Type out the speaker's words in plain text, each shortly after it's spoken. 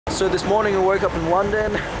So this morning we woke up in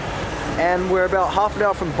London and we're about half an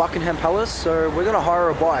hour from Buckingham Palace, so we're gonna hire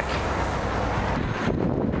a bike.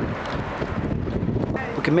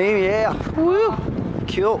 Look at me, yeah. Woo!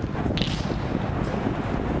 Cool.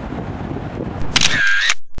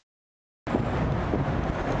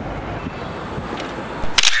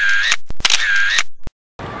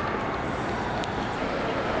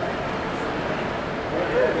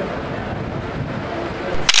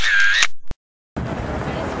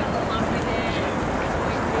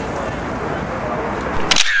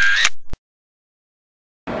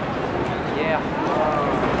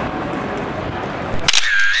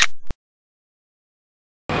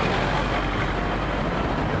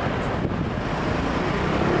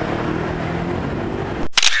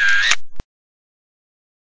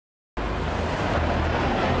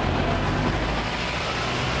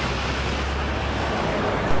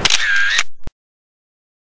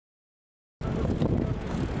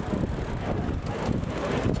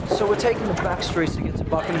 So we're taking the back streets to get to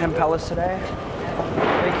Buckingham Palace today.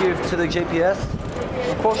 Thank you to the GPS.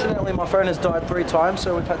 Unfortunately, my phone has died 3 times,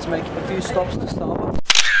 so we've had to make a few stops to Starbucks.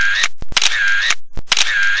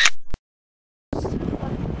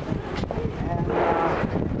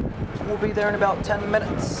 And we'll be there in about 10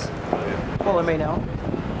 minutes. Follow me now.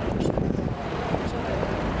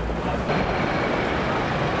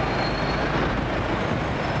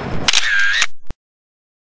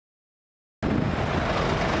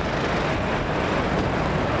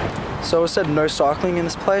 So I said no cycling in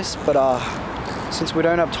this place, but since we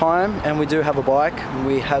don't have time and we do have a bike,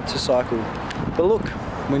 we had to cycle. But look,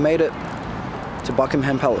 we made it to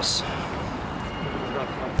Buckingham Palace.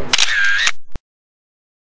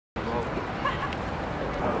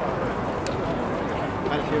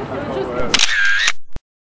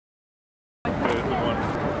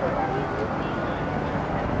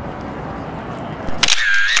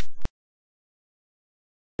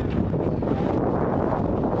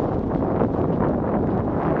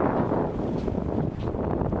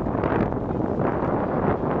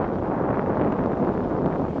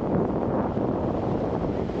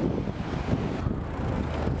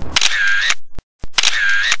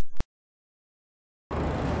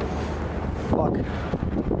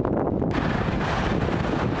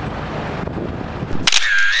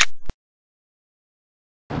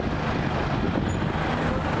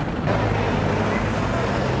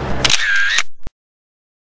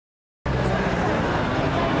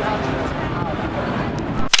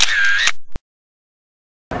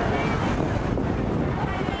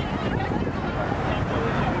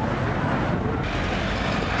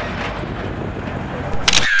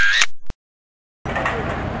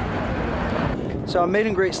 So our meet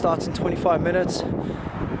and greet starts in 25 minutes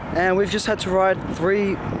and we've just had to ride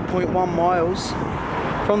 3.1 miles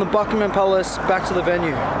from the Buckingham Palace back to the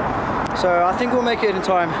venue. So I think we'll make it in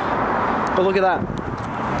time, but look at that.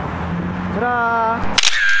 Ta-da!